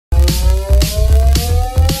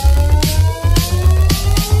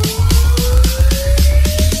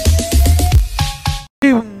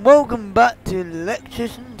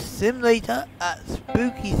Electrician Simulator at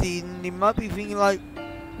spooky season. You might be thinking like,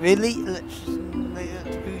 really? Electrician Simulator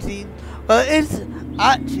at spooky season? Well, it's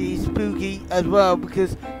actually spooky as well,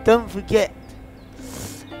 because don't forget,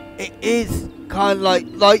 it is kind of like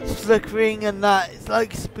lights flickering and that. It's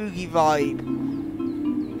like a spooky vibe.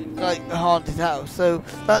 It's like a haunted house. So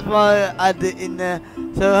that's why I added it in there.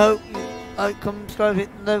 So I hope you like, comment, subscribe, hit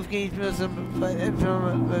the notification bell so every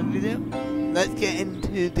time I video. Let's get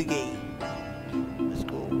into the game. Let's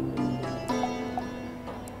go.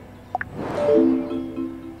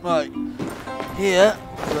 Right. Here,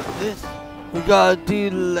 we got this. We gotta do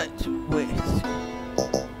let's whisk.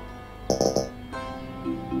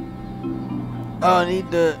 Oh, I need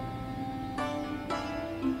the...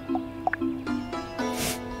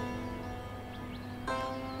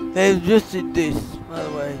 They've just did this, by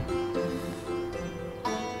the way.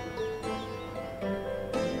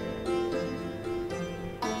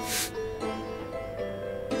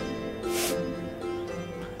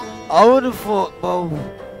 I would have thought, well,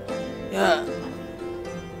 yeah.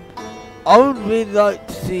 I would really like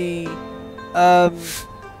to see, I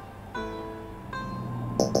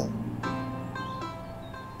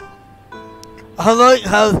like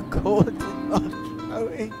how the chords are not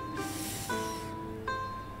showing.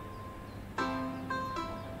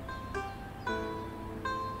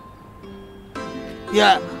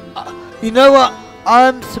 Yeah, you know what?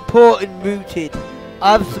 I'm supporting Rooted.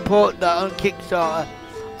 I've supported that on Kickstarter.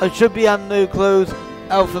 I should be on no close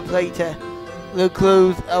alpha playtest. No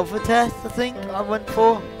close alpha test, I think I went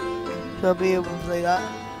for. So I'll be able to play that.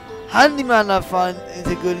 Handyman, I find, is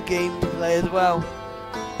a good game to play as well.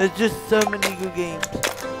 There's just so many good games.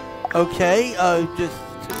 Okay, I just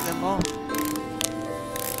took them off.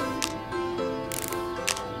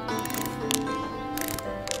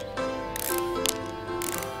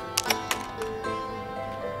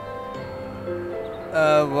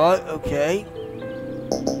 Right, okay.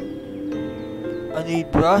 I need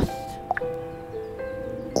rust.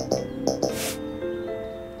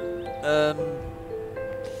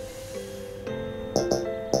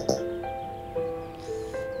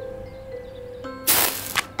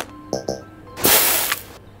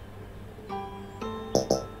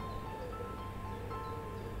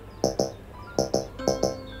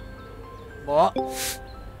 What?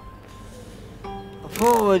 I've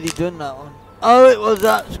already done that one. Oh, it was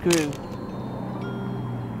that screw.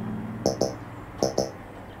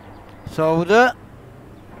 Solder.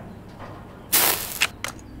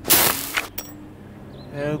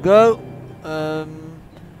 There we go.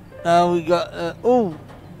 Now we got, oh,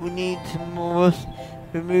 we need some more rust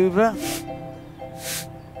remover.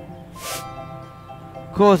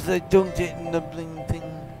 Of course, they dunked it in the bling thing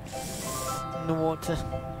in the water.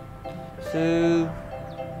 So,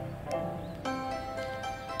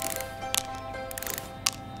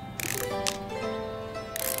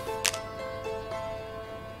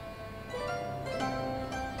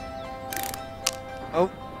 oh,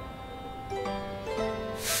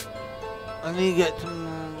 I need to get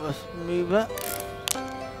some rust remover.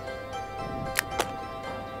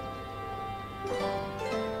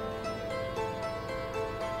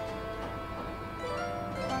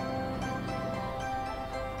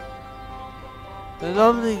 There's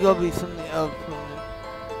obviously got to be something else from it.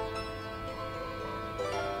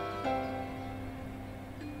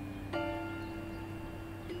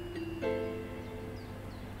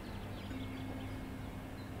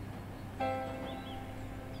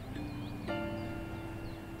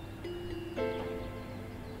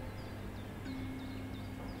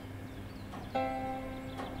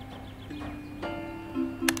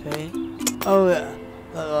 Okay. Oh yeah,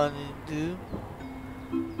 that's what I need to do.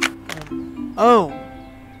 Oh,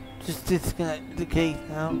 just disconnect the case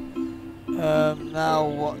now. Now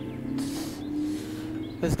what?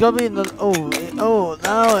 There's gotta be another. Oh,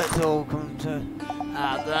 now it's all come to.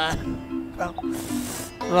 There.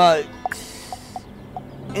 Right.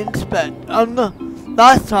 Inspect.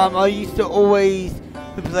 Last time I used to always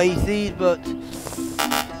replace these, but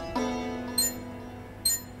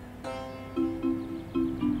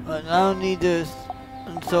right now I need to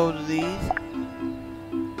unsolder these.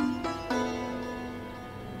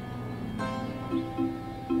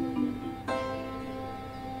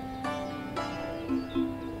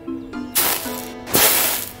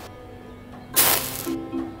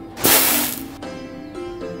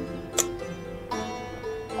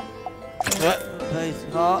 Yep, replace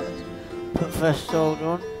part, put fresh solder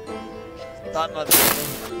on. That might be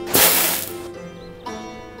good.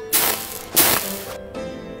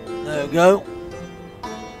 There we go.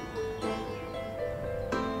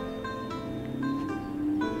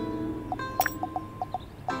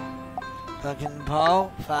 Second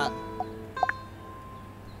pile, fat.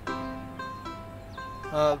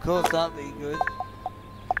 Of course that'd be good.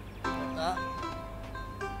 Like that.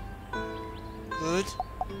 Good.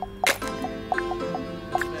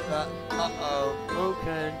 Let's make that. Uh-oh,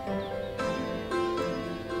 broken.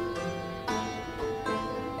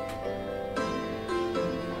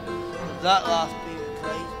 That last piece of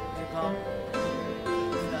clay to come.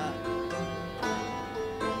 Fix that.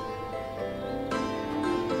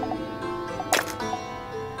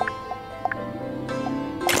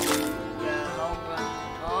 Yeah, whole brand new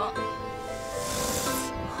part.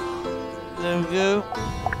 There we go.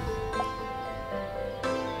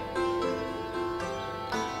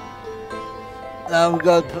 Now we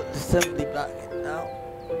gotta put the assembly back in now.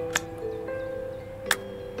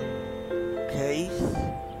 Case.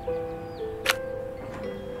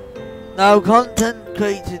 Now content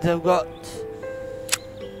creators have got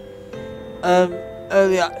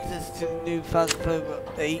early access to the new Phasmophobia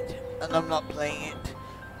update, and I'm not playing it.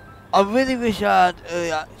 I really wish I had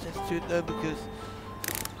early access to it though, because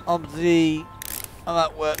obviously I'm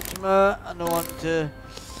at work tomorrow and I want to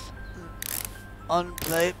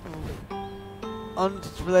play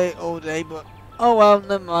it all day, but oh well,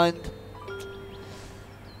 never mind.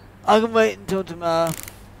 I can wait until tomorrow.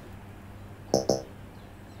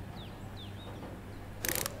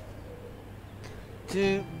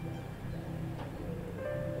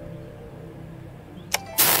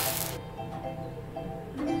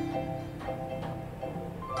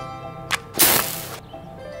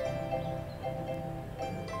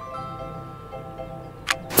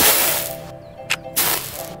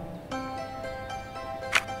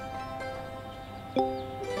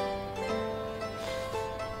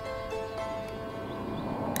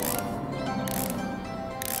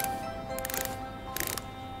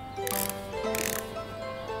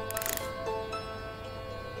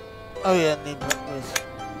 Oh yeah, I need breakfast.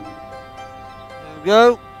 There we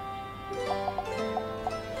go.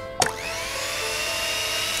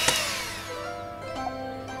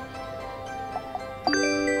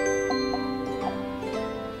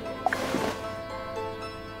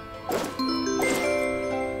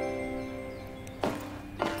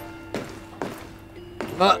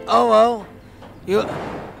 But oh well,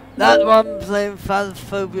 that one playing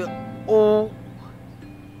Phasmophobia all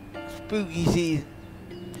spooky season.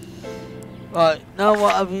 Right, now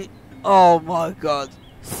what have you... Oh my god.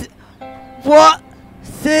 What?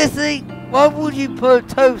 Seriously? Why would you put a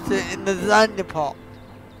toaster in the lasagna pot?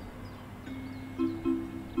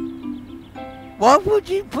 Why would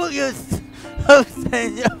you put your toaster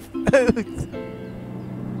in your food?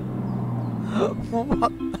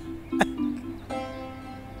 What?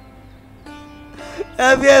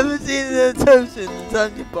 Have you ever seen a toaster in the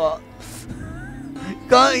lasagna pot? You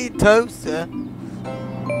can't eat toaster.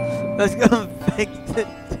 Let's go and fix it.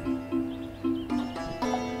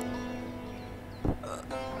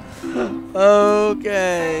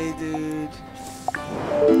 Okay, dude.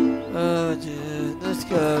 Oh, dude. Let's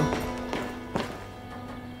go.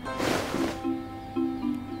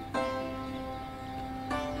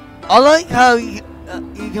 I like how you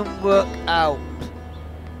can work out.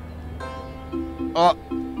 Oh.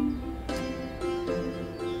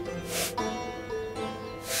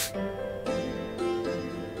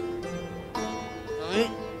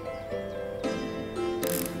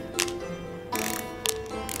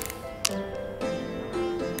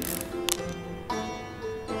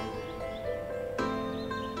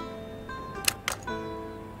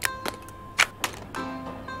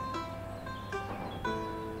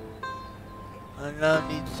 I now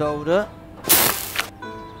need solder.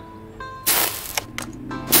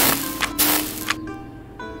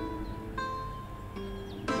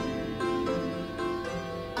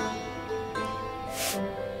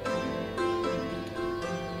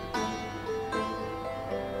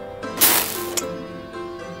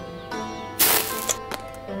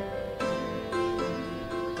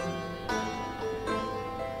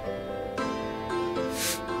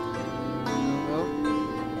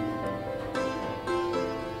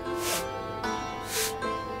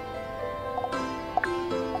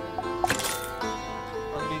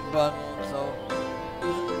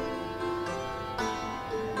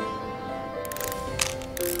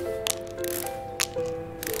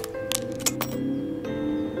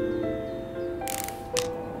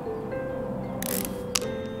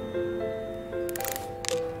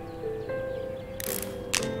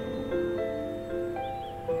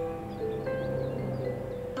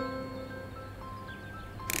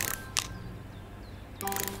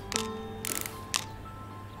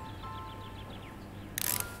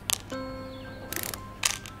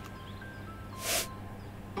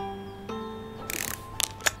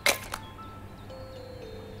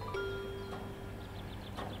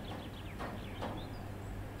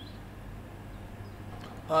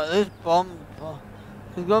 Right, this bomb.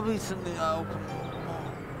 There's gotta be something that'll come.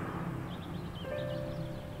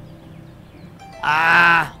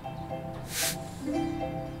 Ah!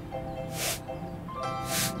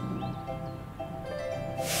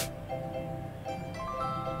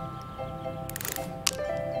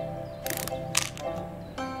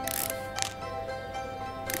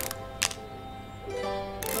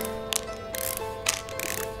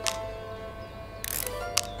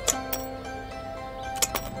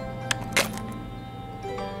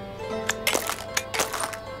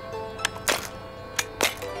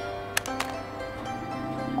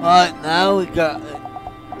 Right, now we got it.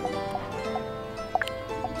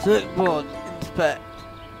 Circuit board, inspect.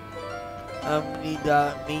 We need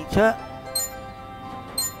that meter.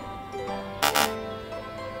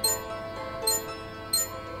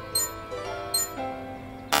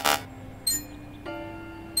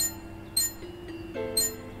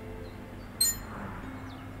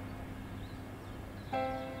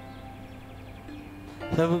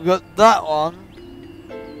 So we've got that one.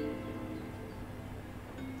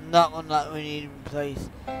 And that one that we need to replace.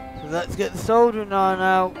 So let's get the soldering iron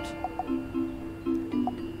out.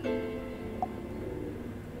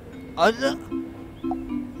 I don't.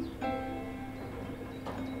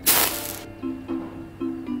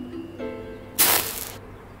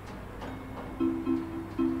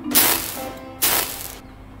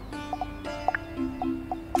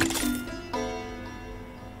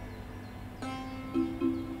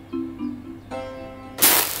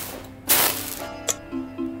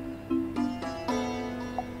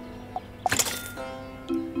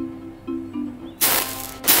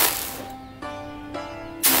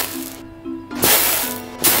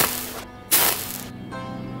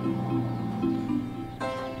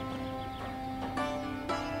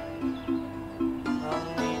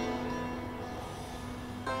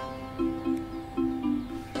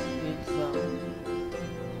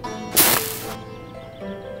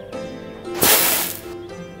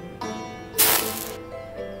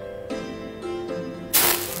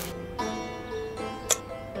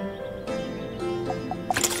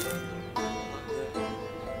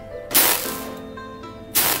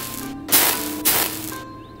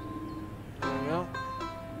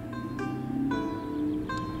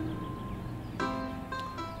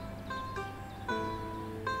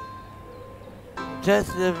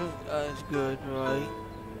 Test everything is good, right?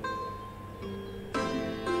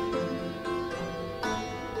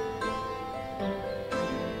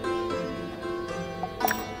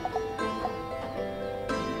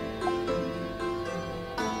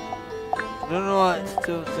 I don't know why it's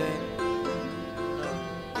still saying.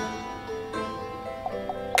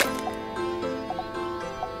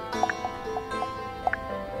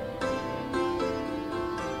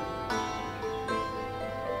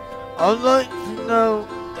 I'd like to know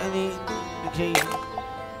any indication.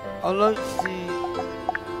 I'd like to see.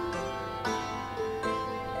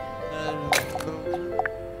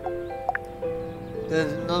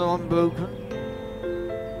 There's another one broken.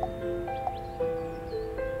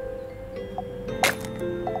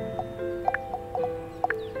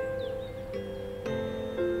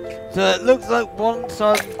 So it looks like one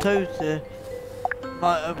side of the toaster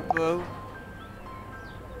might have broke.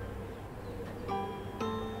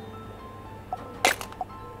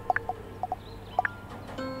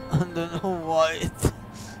 I don't know why it's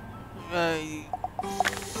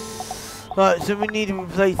right, so we need to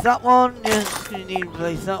replace that one, yes, we need to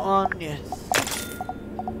replace that one, yes.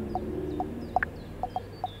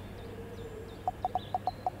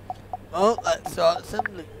 Oh, let's start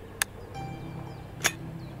assembling.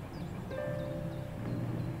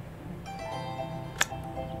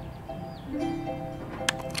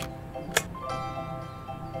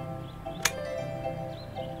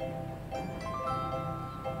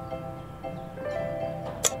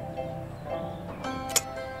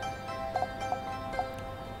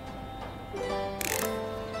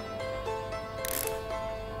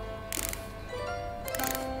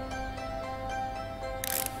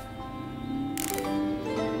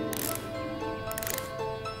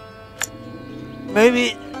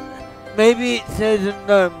 Maybe it says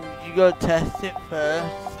no, you gotta test it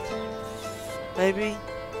first. Maybe.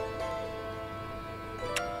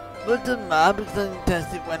 But it doesn't matter because I can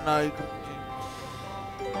test it when I come to.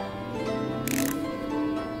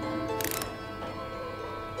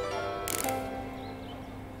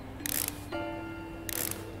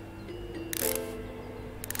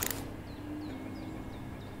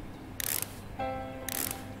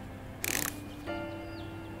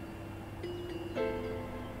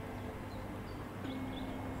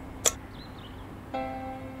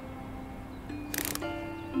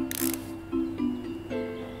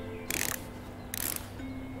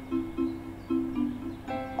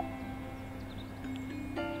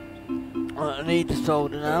 I need the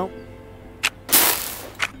solder now.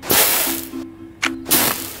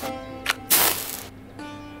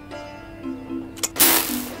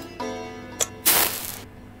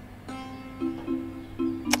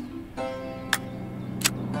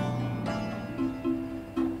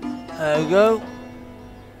 There we go.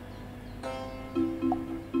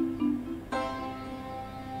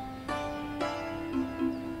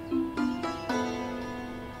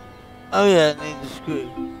 Oh yeah, I need the screw.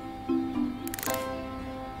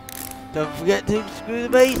 Don't forget to screw the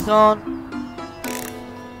base on.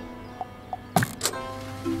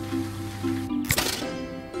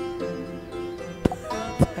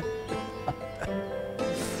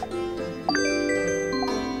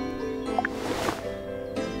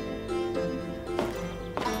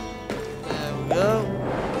 There we go.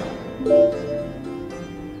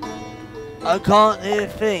 I can't hear a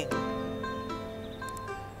thing.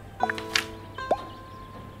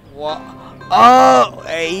 What? Oh,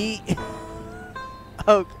 8.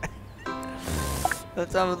 Okay.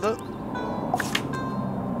 Let's have a look.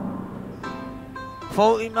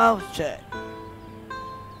 Faulty mouse check.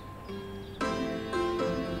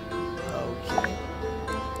 Okay.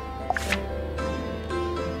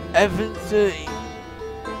 Everything's 30.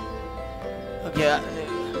 Okay, that's it.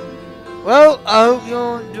 Well, I hope you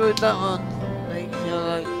all enjoyed that one. Make sure you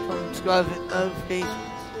like, comment, subscribe, hit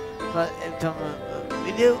notifications. Like every time I upload a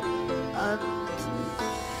video. And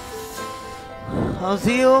I'll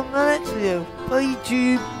see you on the next video. Bye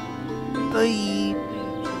YouTube. Bye.